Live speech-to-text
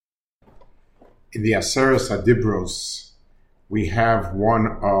In the Aseres Adibros, we have one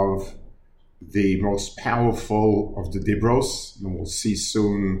of the most powerful of the Dibros, and we'll see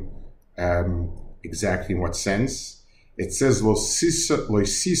soon exactly in what sense. It says, Lo sisa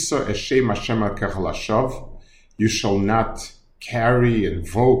eshem Hashem al lashav. You shall not carry,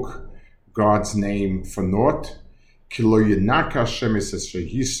 invoke God's name for naught. Ki lo yinaka Hashem es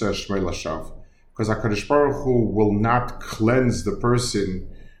shehisa shmei lashav. Because HaKadosh Baruch Hu will not cleanse the person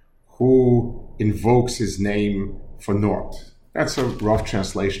who invokes his name for naught. That's a rough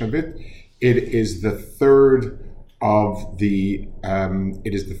translation of it. It is the third of the Aseres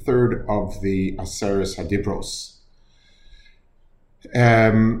Hadibros.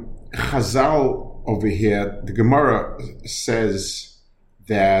 Chazal over here, the Gemara says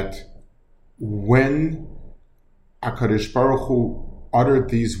that when HaKadosh Baruch Hu uttered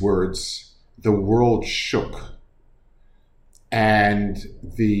these words, the world shook. And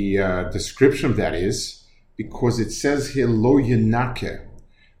the description of that is because it says here, Lo Yenake,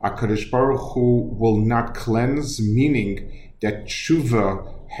 HaKadosh Baruch Hu will not cleanse, meaning that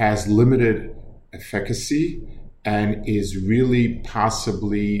tshuva has limited efficacy and is really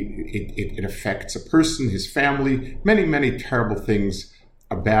possibly, it affects a person, his family, many, many terrible things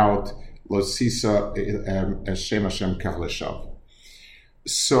about Lo Sisa Hashem Hashem Kach Leshav.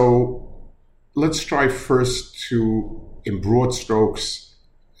 So let's try first to, in broad strokes,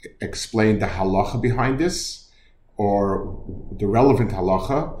 explain the halacha behind this, or the relevant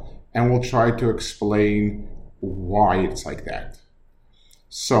halacha, and we'll try to explain why it's like that.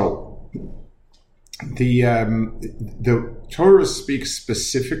 So, the Torah speaks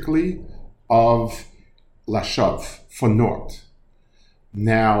specifically of lashav, for naught.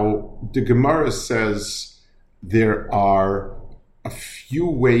 Now, the Gemara says there are a few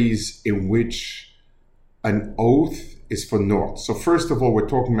ways in which an oath is for naught. So first of all, we're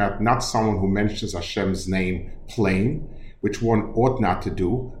talking about not someone who mentions Hashem's name plain, which one ought not to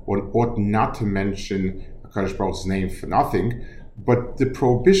do. One ought not to mention HaKadosh Baruch Hu's name for nothing. But the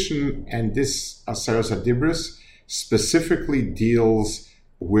prohibition and this Aseres Hadibros specifically deals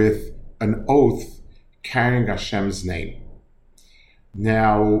with an oath carrying Hashem's name.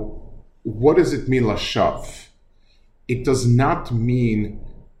 Now, what does it mean, lashav? It does not mean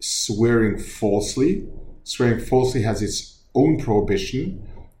swearing falsely. Swearing falsely has its own prohibition,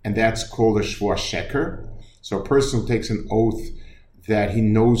 and that's called a shvua sheker. So a person who takes an oath that he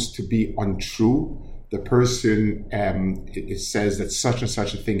knows to be untrue, the person it says that such and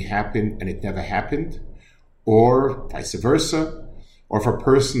such a thing happened and it never happened, or vice versa. Or if a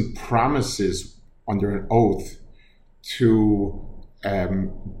person promises under an oath to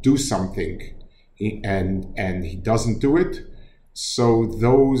do something and he doesn't do it, so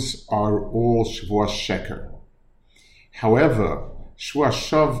those are all shvua sheker. However, shvua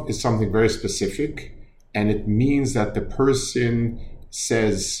shav is something very specific, and it means that the person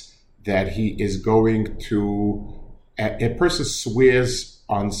says that he is going to, a person swears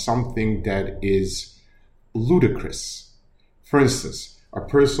on something that is ludicrous. For instance, a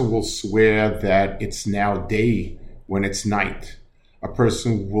person will swear that it's now day when it's night. A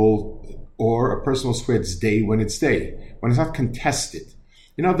person will swear it's day when it's day, when it's not contested.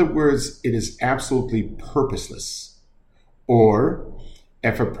 In other words, it is absolutely purposeless. Or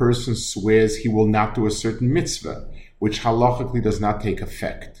if a person swears he will not do a certain mitzvah, which halachically does not take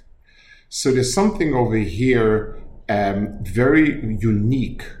effect. So there's something over here very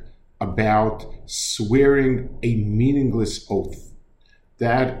unique about swearing a meaningless oath.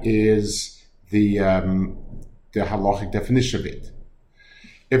 That is the halachic definition of it.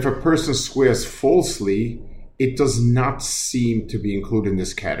 If a person swears falsely, it does not seem to be included in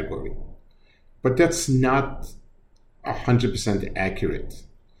this category. But that's not 100% accurate.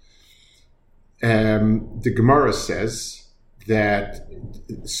 The Gemara says that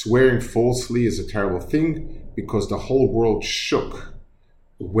swearing falsely is a terrible thing because the whole world shook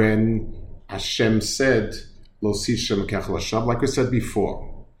when Hashem said, Lo sishem kach lashav, like we said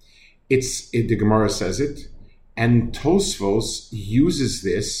before. The Gemara says it, and Tosfos uses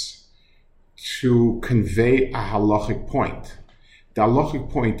this to convey a halachic point. The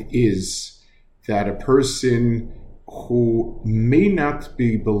halachic point is that a person who may not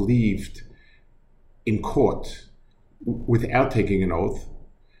be believed in court without taking an oath,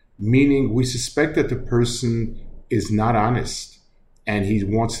 meaning we suspect that the person is not honest and he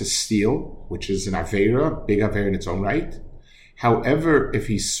wants to steal, which is an aveira, big aveira in its own right. However, if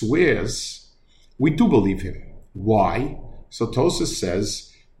he swears, we do believe him. Why? So Tosfos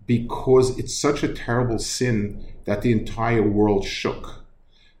says, because it's such a terrible sin that the entire world shook.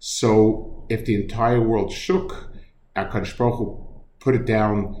 So if the entire world shook, HaKadosh Baruch Hu put it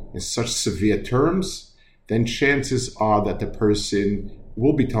down in such severe terms, then chances are that the person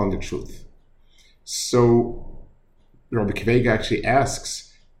will be telling the truth. So Rabbi Kvega actually asks,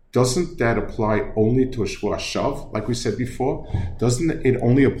 doesn't that apply only to a Shvua Shav, like we said before? Doesn't it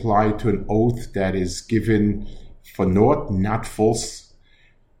only apply to an oath that is given for naught, not false?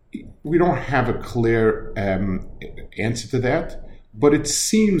 We don't have a clear answer to that, but it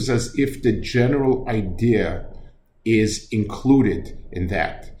seems as if the general idea is included in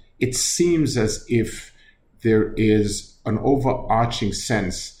that. It seems as if there is an overarching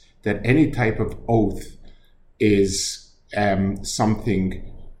sense that any type of oath is something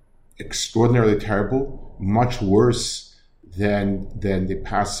extraordinarily terrible, much worse than the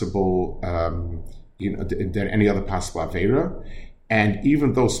possible, than any other possible avera. And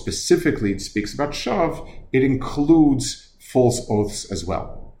even though specifically it speaks about shav, it includes false oaths as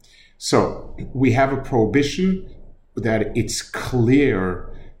well. So we have a prohibition that it's clear.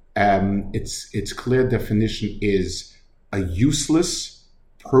 Its clear definition is a useless,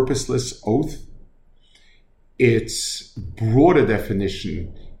 purposeless oath. Its broader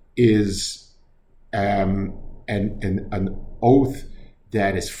definition is an oath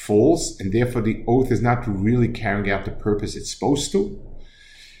that is false, and therefore the oath is not really carrying out the purpose it's supposed to.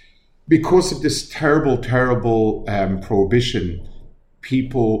 Because of this terrible prohibition,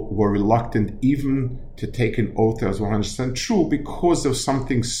 people were reluctant even to take an oath that was 100% true because of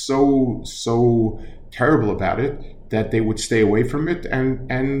something so terrible about it that they would stay away from it.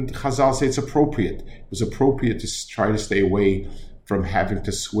 And Chazal say it's appropriate. It was appropriate to try to stay away from having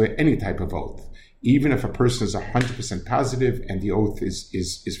to swear any type of oath, even if a person is 100% positive and the oath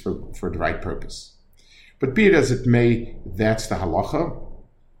is for the right purpose. But be it as it may, that's the halacha,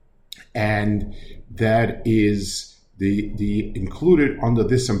 and that is the included under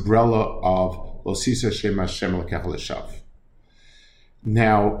this umbrella of Lo Sisa Shem Hashem Lekech L'Shav.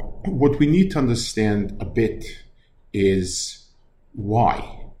 Now, what we need to understand a bit is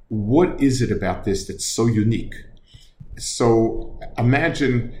why. What is it about this that's so unique? So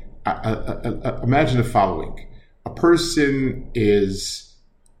imagine the following. A person is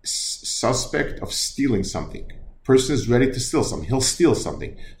suspect of stealing something. A person is ready to steal something. He'll steal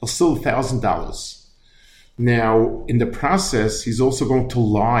something. He'll steal $1,000. Now, in the process, he's also going to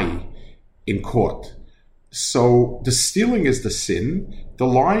lie in court. So the stealing is the sin. The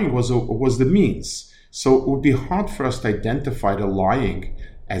lying was the means. So it would be hard for us to identify the lying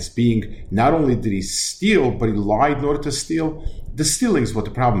as being not only did he steal, but he lied in order to steal. The stealing is what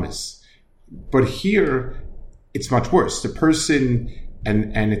the problem is. But here, it's much worse. The person,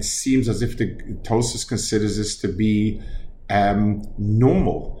 and it seems as if the Tosfos considers this to be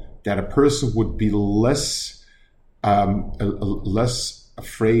normal, that a person would be less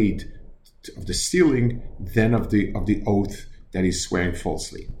afraid of the stealing than of the oath that he's swearing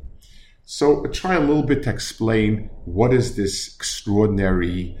falsely. So I'll try a little bit to explain what is this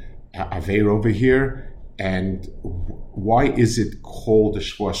extraordinary aver over here, and why is it called a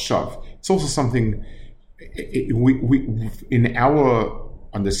Shvua Shav. It's also something we in our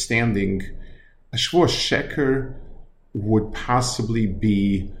understanding, a Shvua Sheker would possibly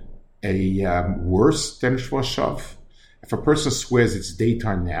be a worse than Shvua Shav. If a person swears it's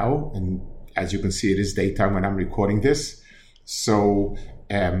daytime now, and as you can see, it is daytime when I'm recording this, so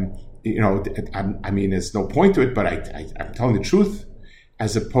I mean, there's no point to it, but I'm telling the truth,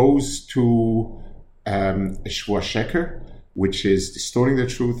 as opposed to a Shvua Sheker, which is distorting the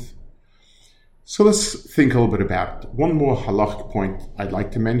truth. So let's think a little bit about it. One more halachic point I'd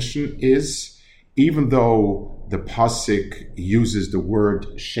like to mention is, even though the pasuk uses the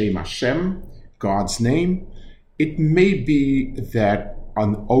word Shem Hashem, God's name, it may be that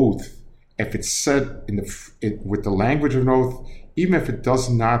an oath, if it's said with the language of an oath, even if it does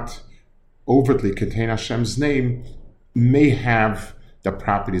not overtly contain Hashem's name, may have the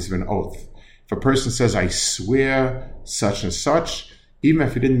properties of an oath. If a person says, I swear such and such, even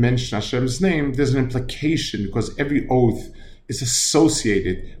if he didn't mention Hashem's name, there's an implication, because every oath is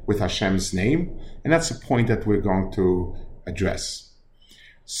associated with Hashem's name, and that's a point that we're going to address.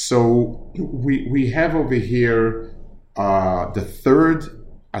 So we have over here the third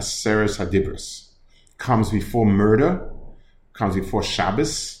Aseres Hadibros. Comes before murder, comes before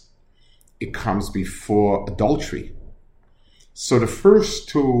Shabbos, it comes before adultery. So the first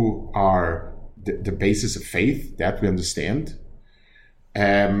two are the basis of faith, that we understand.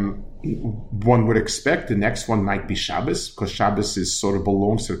 One would expect the next one might be Shabbos, because Shabbos sort of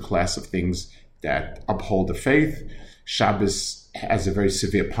belongs to the class of things that uphold the faith. Shabbos has a very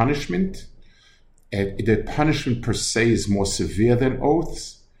severe punishment. The punishment per se is more severe than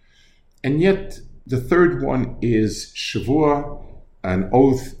oaths. And yet the third one is Shavua, an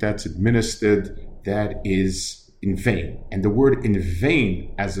oath that's administered that is in vain. And the word in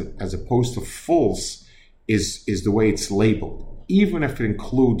vain, as opposed to false, is the way it's labeled, even if it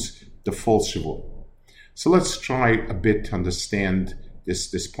includes the false Shavuot. So let's try a bit to understand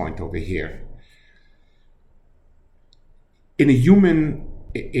this point over here. In the human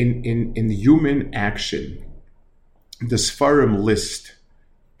action, the Sfarim list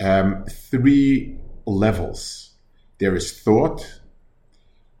 3 levels. There is thought,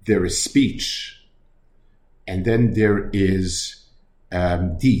 there is speech, and then there is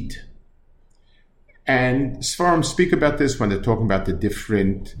deed. And Sfarim speak about this when they're talking about the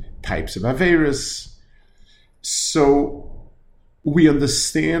different types of Averas. So we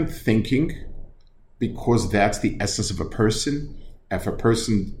understand thinking because that's the essence of a person. If a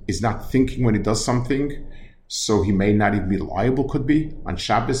person is not thinking when he does something, so he may not even be liable, could be. On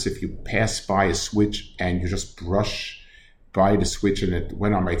Shabbos, if you pass by a switch and you just brush by the switch and it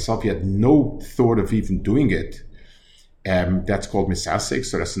went on by itself, you had no thought of even doing it, that's called misasek,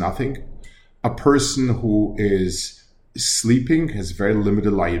 so that's nothing. A person who is sleeping has very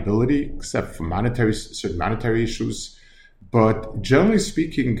limited liability, except for certain monetary issues. But generally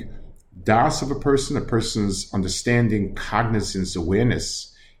speaking, das of a person's understanding, cognizance,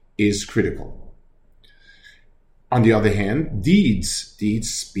 awareness is critical. On the other hand, deeds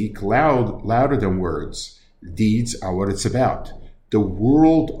speak louder than words. Deeds are what it's about. The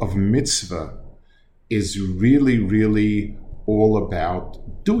world of mitzvah is really, really all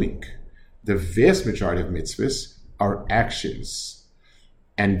about doing. The vast majority of mitzvahs are actions.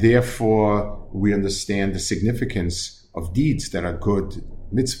 And therefore, we understand the significance of deeds that are good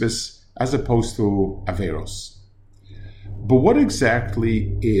mitzvahs as opposed to averos. But what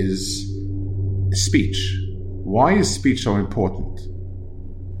exactly is speech? Why is speech so important?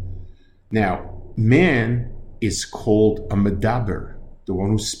 Now, man is called a medaber, the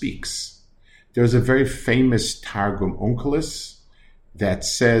one who speaks. There's a very famous Targum Onkelos that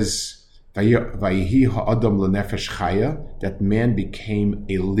says, Vayihi ha'adam lenefesh chaya, that man became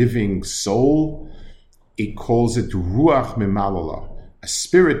a living soul. He calls it ruach memalala, a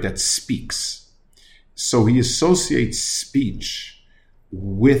spirit that speaks. So he associates speech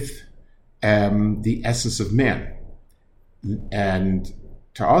with the essence of man. And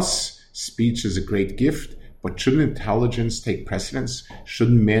to us, speech is a great gift, but shouldn't intelligence take precedence?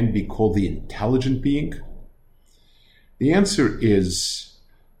 Shouldn't man be called the intelligent being? The answer is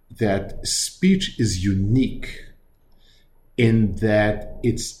that speech is unique in that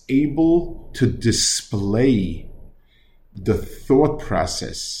it's able to display the thought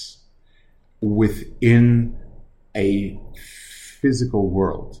process within a physical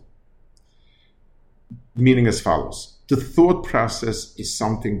world. Meaning as follows: the thought process is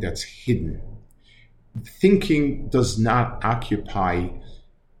something that's hidden. Thinking does not occupy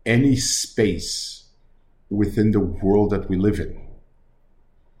any space within the world that we live in.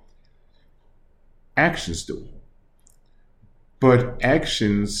 Actions do. But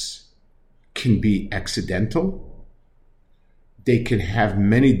actions can be accidental. They can have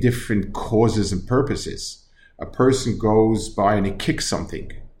many different causes and purposes. A person goes by and he kicks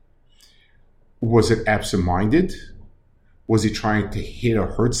something. Was it absent-minded? Was he trying to hit or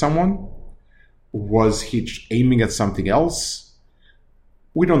hurt someone? Was he aiming at something else?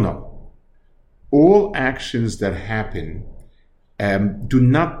 We don't know. All actions that happen do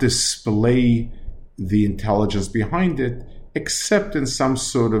not display the intelligence behind it, except in some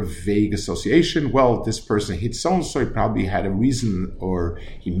sort of vague association. Well, this person hit so-and-so, he probably had a reason, or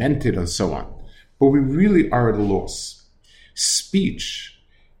he meant it, and so on. But we really are at a loss. Speech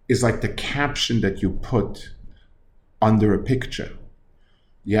is like the caption that you put under a picture.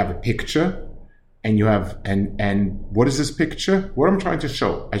 You have a picture, and you have, and what is this picture? What I'm trying to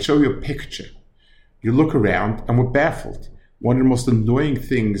show? I show you a picture. You look around, and we're baffled. One of the most annoying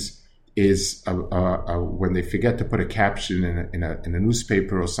things is when they forget to put a caption in a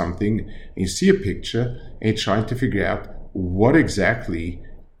newspaper or something, and you see a picture, and you're trying to figure out what exactly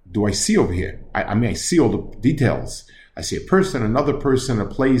do I see over here. I mean, I see all the details. I see a person, another person, a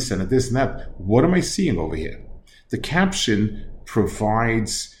place, and a this and that. What am I seeing over here? The caption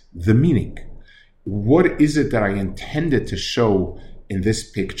provides the meaning. What is it that I intended to show in this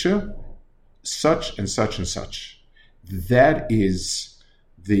picture? Such and such and such. That is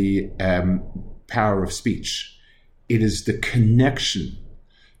the power of speech. It is the connection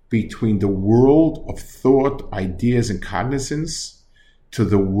between the world of thought, ideas, and cognizance to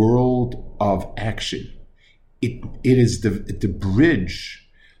the world of action. It is the bridge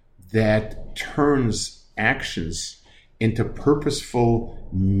that turns actions into purposeful,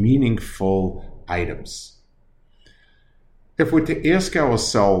 meaningful items. If we're to ask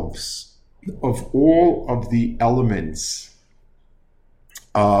ourselves, of all of the elements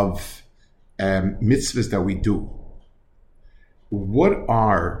of mitzvahs that we do, what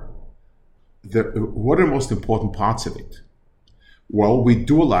are most important parts of it? Well, we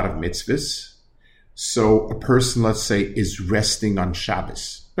do a lot of mitzvahs. So a person, let's say, is resting on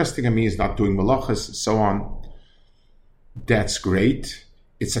Shabbos. Resting on me is not doing malachas and so on. That's great.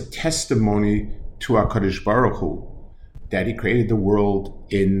 It's a testimony to HaKadosh Baruch Hu that He created the world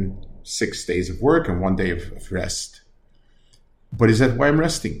in 6 days of work and 1 day of rest. But is that why I'm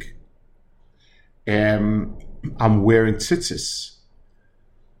resting? I'm wearing tzitzis.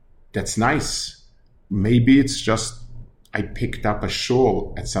 That's nice. Maybe it's just I picked up a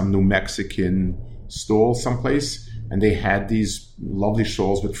shawl at some New Mexican stall someplace, and they had these lovely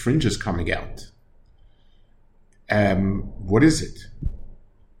shawls with fringes coming out. What is it?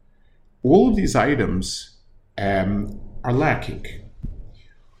 All of these items are lacking.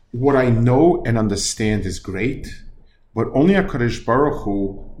 What I know and understand is great, but only HaKadosh Baruch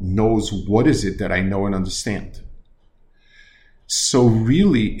Hu knows what is it that I know and understand. So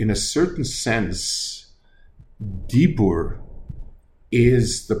really, in a certain sense, Dibur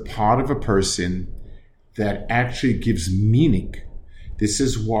is the part of a person that actually gives meaning. This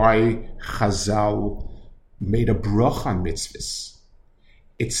is why Chazal made a bracha on mitzvahs.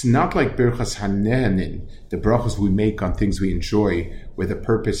 It's not like Birchas HaNehenin, the brachas we make on things we enjoy, where the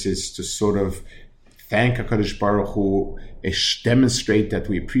purpose is to sort of thank HaKadosh Baruch Hu, demonstrate that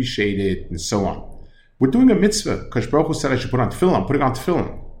we appreciate it, and so on. We're doing a mitzvah. HaKadosh Baruch Hu said I should put on tefillin. I'm putting on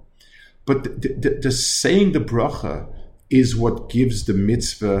tefillin. But the saying the bracha is what gives the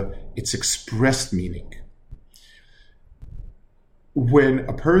mitzvah its expressed meaning. When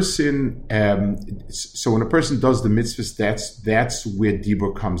a person, when a person does the mitzvahs, that's where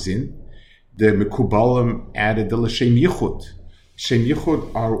Dibur comes in. The Mekubalim added the L'Shem Yichud. Shem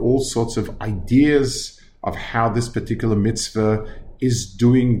Yichud are all sorts of ideas of how this particular mitzvah is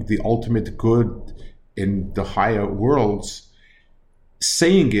doing the ultimate good in the higher worlds.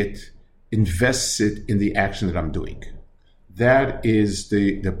 Saying it invests it in the action that I'm doing. That is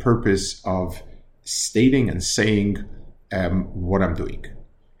the purpose of stating and saying what I'm doing.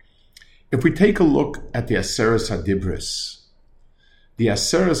 If we take a look at the Aseres HaDibros, the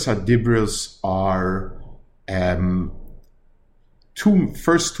Aseres HaDibros are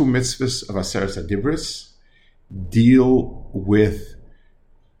first two mitzvahs of Aseres HaDibros deal with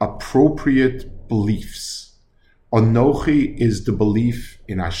appropriate beliefs. Anochi is the belief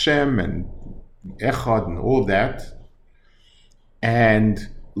in Hashem and Echad and all of that, and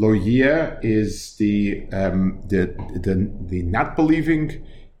Lo Yeh is the not believing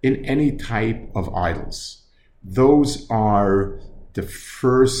in any type of idols. Those are the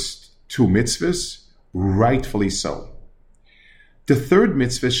first two mitzvahs, rightfully so. The third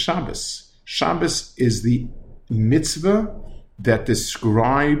mitzvah is Shabbos. Shabbos is the mitzvah that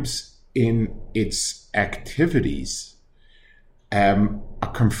describes in its activities a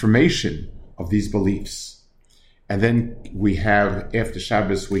confirmation of these beliefs. And then we have, after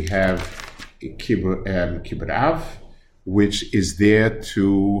Shabbos, we have Kibbur Av, which is there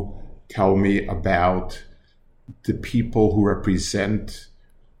to tell me about the people who represent,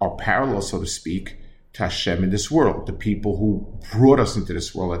 or parallel, so to speak, to Hashem in this world, the people who brought us into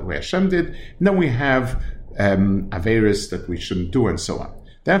this world the way Hashem did. And then we have Averis that we shouldn't do, and so on.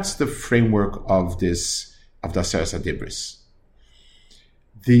 That's the framework of the Aseres HaDibros.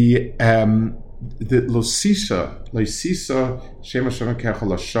 The Losisa, Shem Hashem Kecha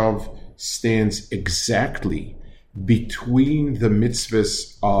Lashav, stands exactly between the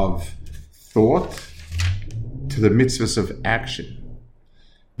mitzvahs of thought to the mitzvahs of action,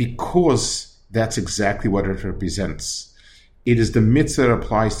 because that's exactly what it represents. It is the mitzvah that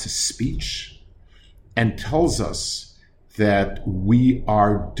applies to speech and tells us that we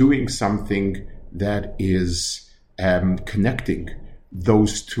are doing something that is connecting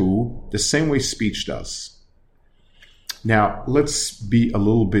those two the same way speech does. Now, let's be a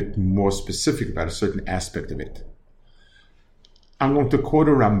little bit more specific about a certain aspect of it. I'm going to quote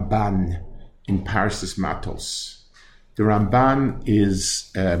a Ramban in Parshas Matos. The Ramban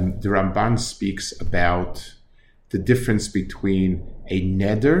speaks about the difference between a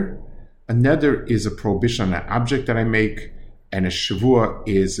neder. A neder is a prohibition on an object that I make, and a shavua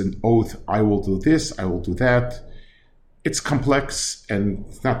is an oath, I will do this, I will do that. It's complex, and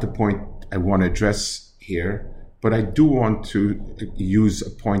it's not the point I want to address here, but I do want to use a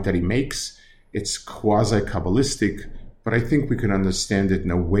point that he makes. It's quasi-Kabbalistic, but I think we can understand it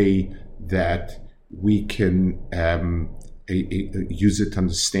in a way that we can use it to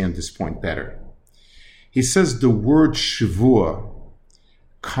understand this point better. He says the word Shavua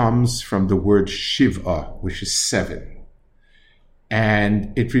comes from the word Shiva, which is 7.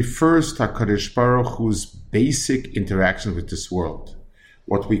 And it refers to HaKadosh Baruch Hu's basic interaction with this world.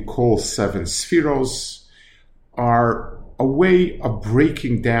 What we call 7 spheros are a way of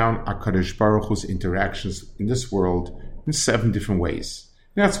breaking down HaKadosh Baruch Hu's interactions in this world in 7 different ways.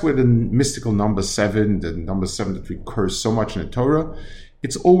 And that's where the mystical number 7, the number 7 that recurs so much in the Torah,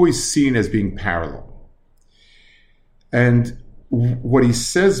 it's always seen as being parallel. And what he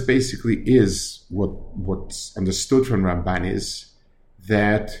says basically is, what's understood from Ramban is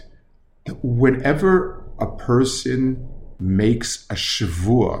that whenever a person makes a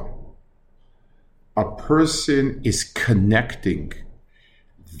shavua, a person is connecting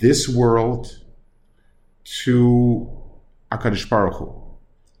this world to HaKadosh Baruch Hu.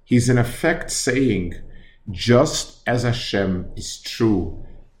 He's in effect saying, just as Hashem is true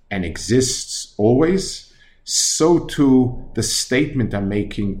and exists always, so too the statement I'm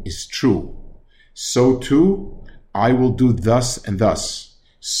making is true. So too I will do thus and thus.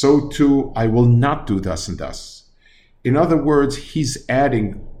 So too I will not do thus and thus. In other words, he's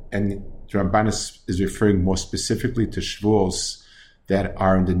adding, and Ramban is referring more specifically to shvuos that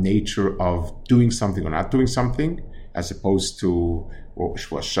are in the nature of doing something or not doing something, as opposed to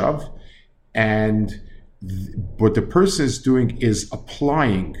shvuas shav. And what the person is doing is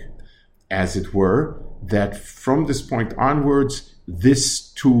applying, as it were, that from this point onwards,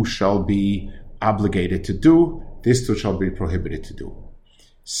 this too shall be obligated to do, this too shall be prohibited to do.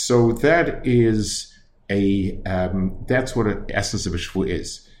 So that is that's what the essence of a shvu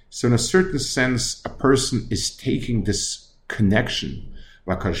is. So in a certain sense, a person is taking this connection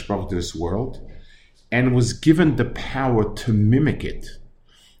of HaKadosh Baruch Hu to this world and was given the power to mimic it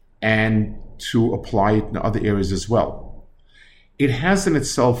and to apply it in other areas as well. It has in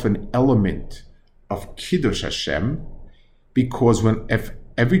itself an element of Kiddush Hashem, because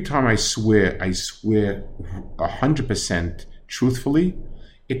every time I swear 100% truthfully,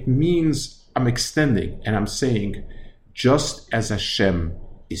 it means I'm extending and I'm saying, just as Hashem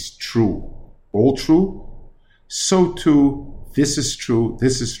is true, all true, so too this is true,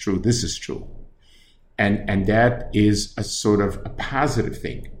 this is true, this is true. And that is a sort of a positive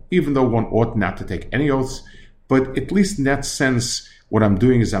thing, even though one ought not to take any oaths, but at least in that sense, what I'm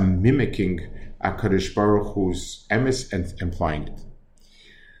doing is I'm mimicking HaKadosh Baruch Hu's emes and implying it.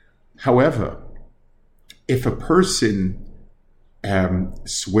 However, if a person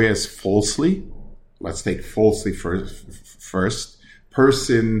swears falsely, let's take falsely first,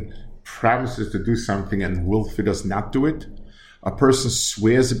 person promises to do something and willfully does not do it, a person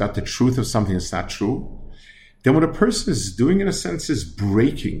swears about the truth of something that's not true, then what a person is doing in a sense is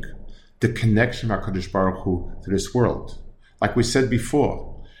breaking the connection of HaKadosh Baruch Hu to this world. Like we said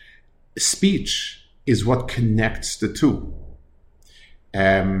before, speech is what connects the two.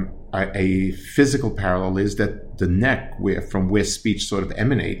 A physical parallel is that the neck, from where speech sort of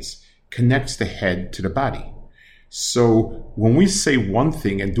emanates, connects the head to the body. So when we say one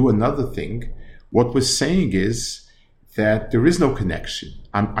thing and do another thing, what we're saying is that there is no connection.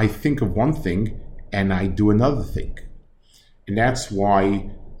 I think of one thing and I do another thing. And that's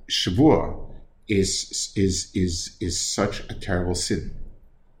why Shavua is such a terrible sin.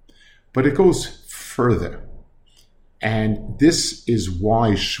 But it goes further. And this is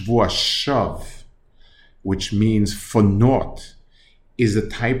why Shvuah Shav, which means for naught, is the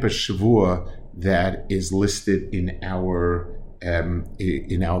type of Shavua that is listed in our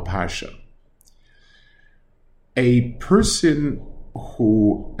parsha. A person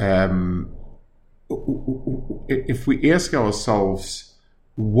who, if we ask ourselves,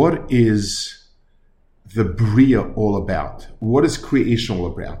 what is the Bria all about? What is creation all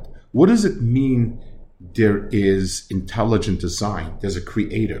about? What does it mean there is intelligent design? There's a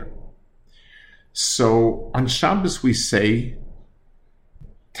creator. So on Shabbos we say,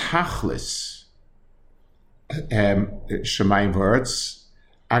 Tachlis, Shemayim V'Aretz.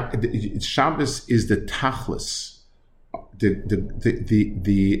 Shabbos is the Tachlis,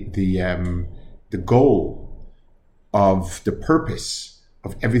 the goal of the purpose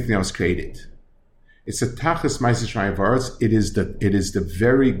of everything that was created. It's a Tachlis Ma'aseh Shemayim V'Aretz. It is the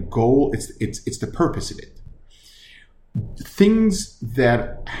very goal. It's the purpose of it. Things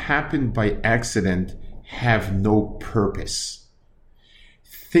that happen by accident have no purpose.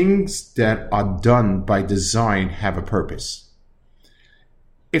 Things that are done by design have a purpose.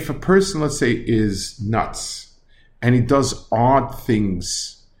 If a person, let's say, is nuts and he does odd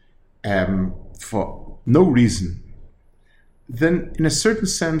things for no reason, then in a certain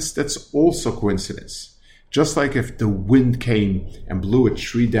sense, that's also coincidence. Just like if the wind came and blew a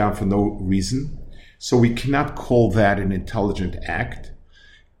tree down for no reason, So we cannot call that an intelligent act.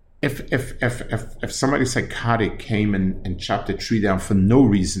 If somebody psychotic came and chopped a tree down for no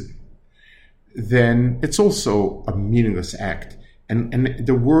reason, then it's also a meaningless act. And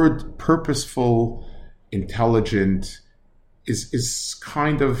the word purposeful, intelligent is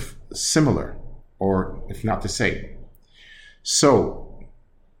kind of similar, or if not the same. So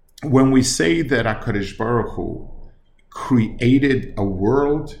when we say that HaKadosh Baruch Hu created a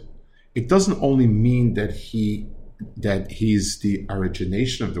world, it doesn't only mean that he's the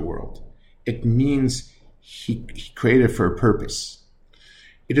origination of the world. It means he created for a purpose.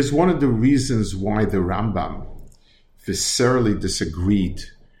 It is one of the reasons why the Rambam viscerally disagreed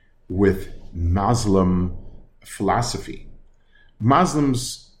with Muslim philosophy.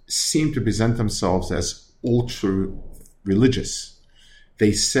 Muslims seem to present themselves as ultra religious.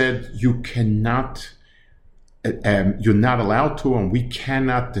 They said you're not allowed to, and we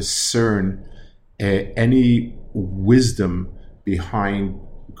cannot discern any wisdom behind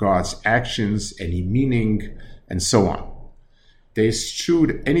God's actions, any meaning, and so on. They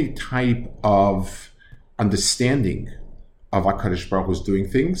eschewed any type of understanding of HaKadosh Baruch Hu's doing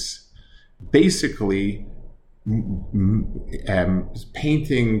things, basically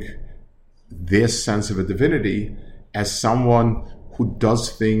painting their sense of a divinity as someone who does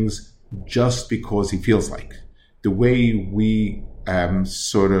things just because he feels like. The way we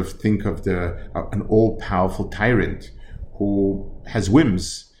sort of think of an all-powerful tyrant who has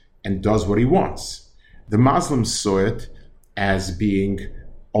whims and does what he wants. The Muslims saw it as being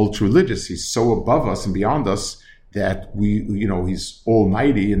ultra-religious. He's so above us and beyond us that he's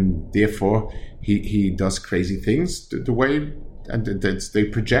almighty, and therefore he does crazy things the way they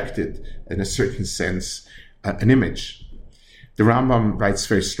projected, in a certain sense, an image. The Rambam writes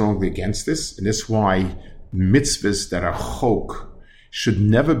very strongly against this, and that's why mitzvahs that are chok should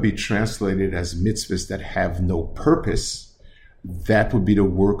never be translated as mitzvahs that have no purpose. That would be the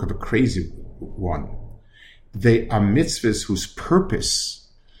work of a crazy one. They are mitzvahs whose purpose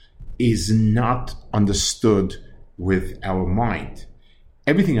is not understood with our mind.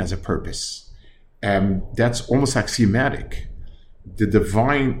 Everything has a purpose. That's almost axiomatic. The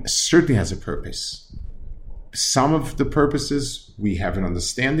divine certainly has a purpose. Some of the purposes we have an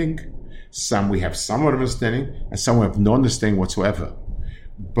understanding, some we have somewhat of understanding, and some we have no understanding whatsoever.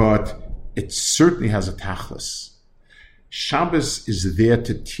 But it certainly has a tachlis. Shabbos is there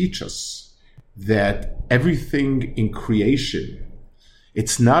to teach us that everything in creation,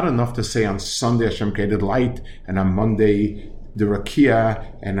 it's not enough to say on Sunday Hashem created light, and on Monday the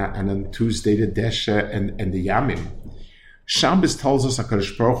Rakia, and on Tuesday the Desha and the Yamim. Shabbos tells us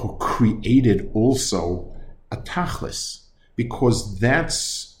HaKadosh Baruch Hu created also a tachlis, because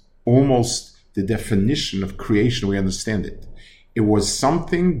that's almost the definition of creation. We understand it. It was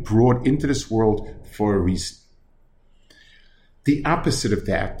something brought into this world for a reason. The opposite of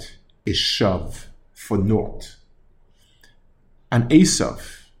that is shav, for naught. And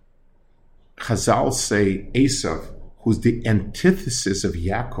Esav, Chazal say Esav, who's the antithesis of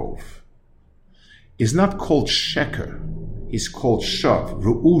Yaakov, is not called Sheker. He's called Shav.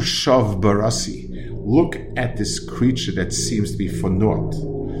 Ru'u Shav Barasi. Look at this creature that seems to be for naught.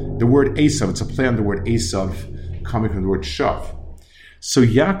 The word Esav, it's a play on the word Esav, coming from the word Shav. So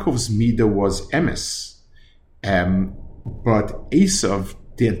Yaakov's midah was emes, but Esav,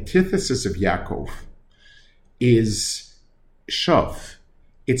 the antithesis of Yaakov, is Shav.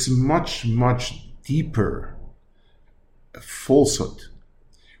 It's much, much deeper falsehood.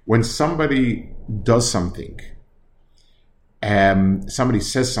 When somebody does something, somebody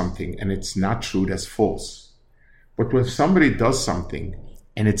says something and it's not true, that's false. But when somebody does something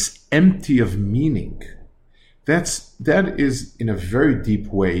and it's empty of meaning, that is in a very deep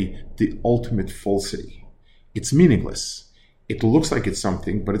way the ultimate falsity. It's meaningless. It looks like it's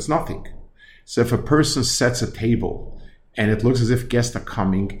something, but it's nothing. So if a person sets a table and it looks as if guests are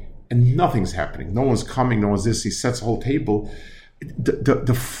coming and nothing's happening, no one's coming, no one's this, he sets a whole table,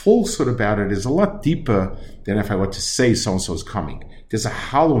 the falsehood about it is a lot deeper than if I were to say so-and-so is coming. There's a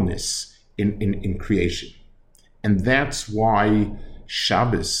hollowness in creation. And that's why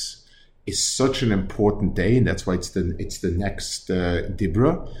Shabbos is such an important day, and that's why it's the next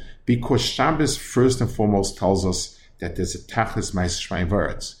Dibra, because Shabbos first and foremost tells us that there's a Tachlis Ma'aser Shemayim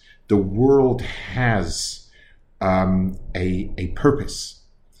V'Aretz. The world has a purpose.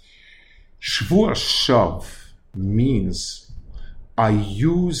 Shvua Shav means I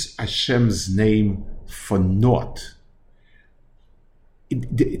use Hashem's name for naught.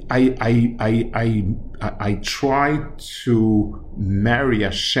 I try to marry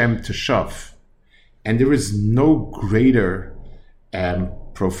Hashem to Shav, and there is no greater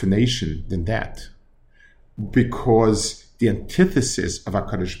profanation than that. because the antithesis of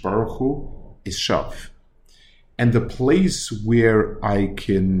HaKadosh Baruch Hu is Shav. And the place where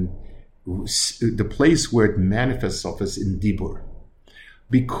it manifests itself is in Dibur.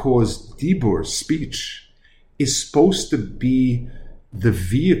 Because Dibur, speech, is supposed to be the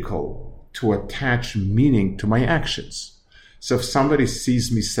vehicle to attach meaning to my actions. So if somebody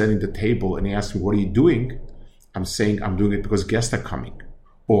sees me setting the table and he asks me, what are you doing? I'm saying I'm doing it because guests are coming.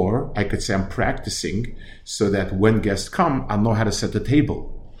 Or I could say I'm practicing so that when guests come, I'll know how to set the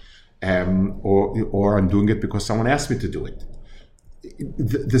table. Or I'm doing it because someone asked me to do it.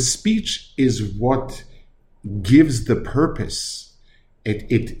 The speech is what gives the purpose.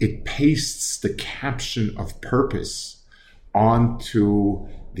 It pastes the caption of purpose onto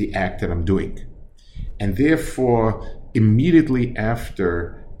the act that I'm doing. And therefore, immediately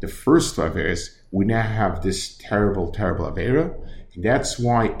after the first Averas, we now have this terrible, terrible Avera. And that's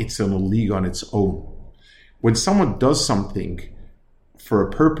why it's in a league on its own. When someone does something for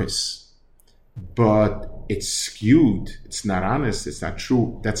a purpose, but it's skewed, it's not honest, it's not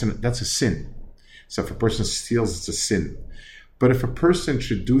true, that's a sin. So if a person steals, it's a sin. But if a person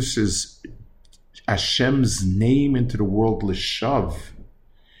introduces Hashem's name into the world, l'shav,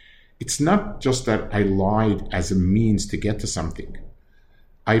 it's not just that I lied as a means to get to something.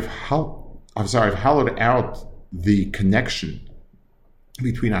 I've hollowed out the connection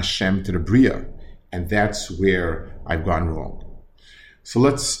between Hashem to the Bria, and that's where I've gone wrong. So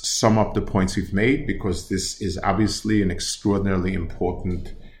let's sum up the points we've made, because this is obviously an extraordinarily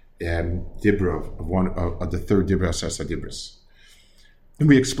important dibra of the third dibra of Sasa Dibras. And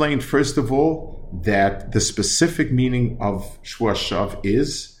we explained, first of all, that the specific meaning of Shvua Shav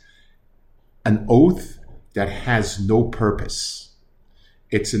is an oath that has no purpose.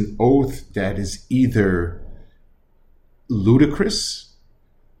 It's an oath that is either ludicrous.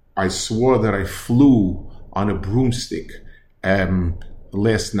 I swore that I flew on a broomstick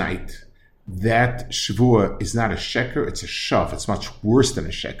last night. That shvua is not a sheker, it's a shav. It's much worse than a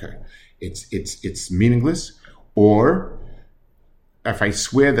sheker. It's meaningless. Or if I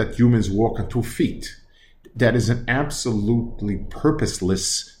swear that humans walk on 2 feet, that is an absolutely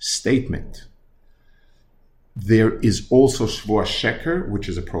purposeless statement. There is also shvua sheker, which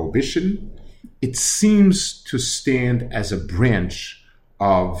is a prohibition. It seems to stand as a branch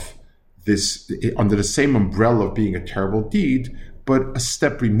of this, under the same umbrella of being a terrible deed, but a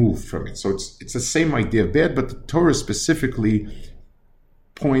step removed from it. So it's the same idea of bad, but the Torah specifically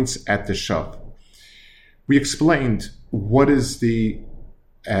points at the shav. We explained what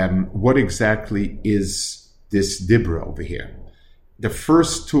exactly is this dibra over here. The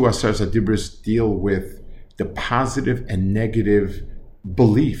first 2 Asar Dibras deal with the positive and negative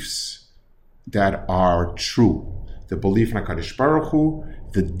beliefs that are true. The belief in HaKadosh Baruch Hu,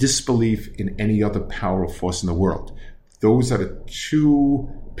 the disbelief in any other power or force in the world. Those are the 2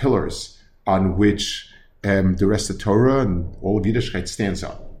 pillars on which the rest of Torah and all of Yiddishkeit stands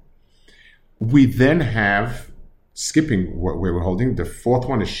on. We then have, skipping where we're holding, the 4th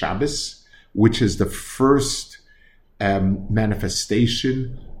one is Shabbos, which is the first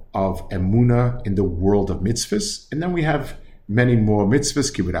manifestation of Emunah in the world of mitzvahs. And then we have many more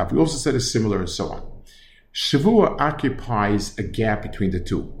mitzvahs, kibbud av. We also said it's similar and so on. Shavua occupies a gap between the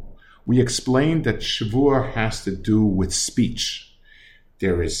 2. We explained that Shavua has to do with speech.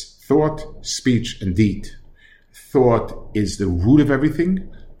 There is thought, speech, and deed. Thought is the root of everything,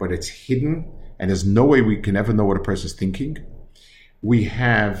 but it's hidden, and there's no way we can ever know what a person is thinking. We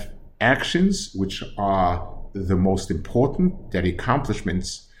have actions, which are the most important, they're the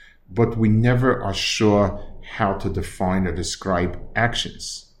accomplishments, but we never are sure how to define or describe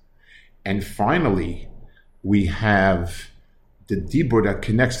actions. And finally, we have the dibur that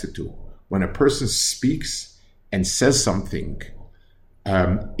connects the 2. When a person speaks and says something,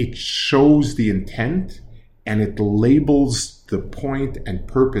 it shows the intent and it labels the point and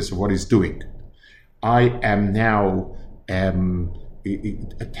purpose of what he's doing. I am now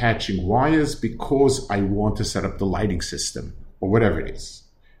attaching wires because I want to set up the lighting system, or whatever it is.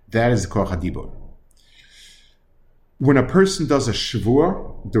 That is the koach hadibur. When a person does a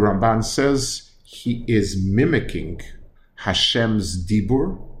shvua, the Ramban says he is mimicking Hashem's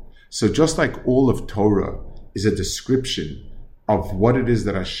dibur. So just like all of Torah is a description of what it is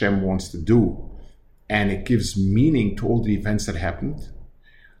that Hashem wants to do, and it gives meaning to all the events that happened,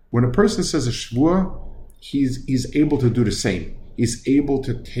 when a person says a shvua, he's able to do the same. He's able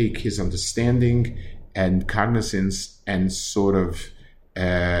to take his understanding and cognizance and sort of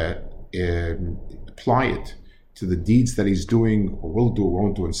apply it to the deeds that he's doing or will do or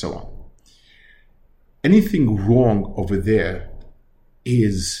won't do and so on. Anything wrong over there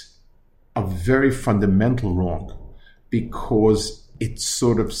is a very fundamental wrong, because it's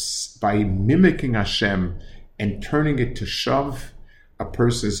sort of, by mimicking Hashem and turning it to shav, a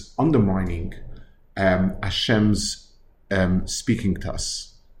person is undermining Hashem's speaking to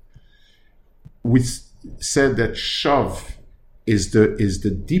us. We said that shav is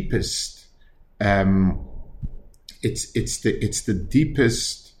the deepest. It's the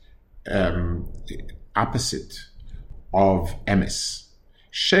deepest opposite of emes.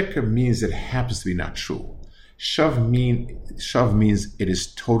 Sheker means it happens to be not true. Shav means it is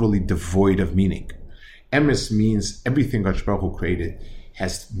totally devoid of meaning. Emes means everything HaKadosh Baruch Hu created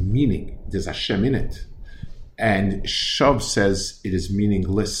has meaning. There's Hashem in it. And Shav says it is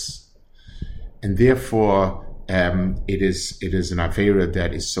meaningless. And therefore, it is an Aveira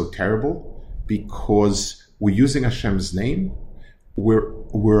that is so terrible, because we're using Hashem's name,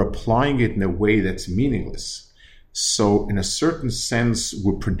 we're applying it in a way that's meaningless. So in a certain sense,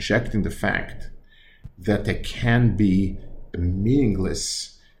 we're projecting the fact that there can be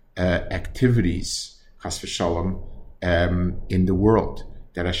meaningless activities, chas v'shalom, in the world,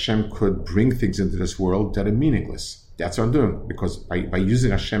 that Hashem could bring things into this world that are meaningless. That's what I'm doing, because by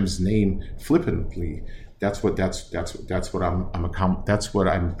using Hashem's name flippantly, that's what I'm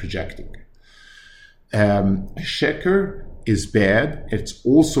projecting. Sheker is bad. It's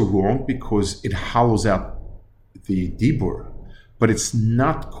also wrong because it hollows out the dibur, but it's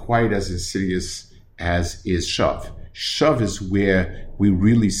not quite as insidious as is shav. Shav is where we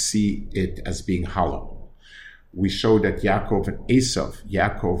really see it as being hollow. We show that Yaakov and Esav.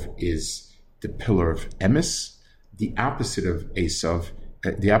 Yaakov is the pillar of emes. The opposite of Esav,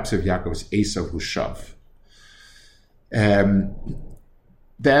 the opposite of Yaakov is Esav, who's shav.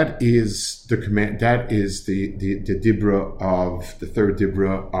 That is the command. That is the dibra of the third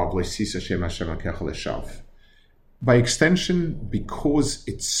dibra of Leisis Hashem Hashem Akecha Leshav. By extension, because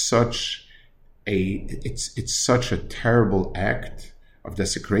it's such a terrible act of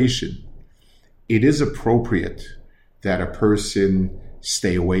desecration, it is appropriate that a person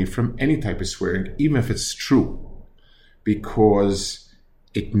stay away from any type of swearing, even if it's true, because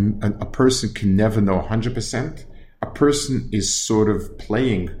a person can never know 100%. A person is sort of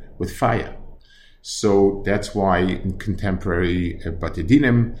playing with fire. So that's why in contemporary Batei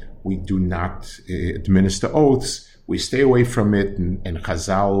Dinim, we do not administer oaths. We stay away from it, and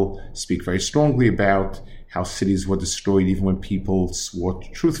Chazal speak very strongly about how cities were destroyed even when people swore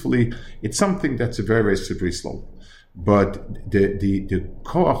truthfully. It's something that's a very, very slippery slope. But the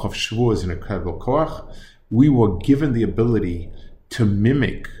koach of Shvuah is an incredible koach. We were given the ability to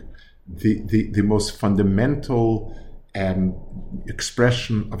mimic the most fundamental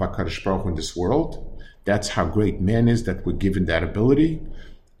expression of HaKadosh Baruch Hu in this world. That's how great man is, that we're given that ability.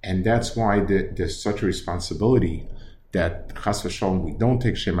 And that's why there's such a responsibility that chas v'shalom we don't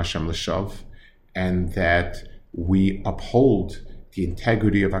take Shem Hashem l'shav, and that we uphold the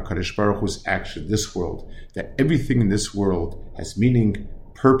integrity of HaKadosh Baruch Hu's action in this world, that everything in this world has meaning,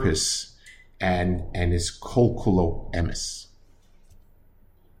 purpose, and is kol kulo emes.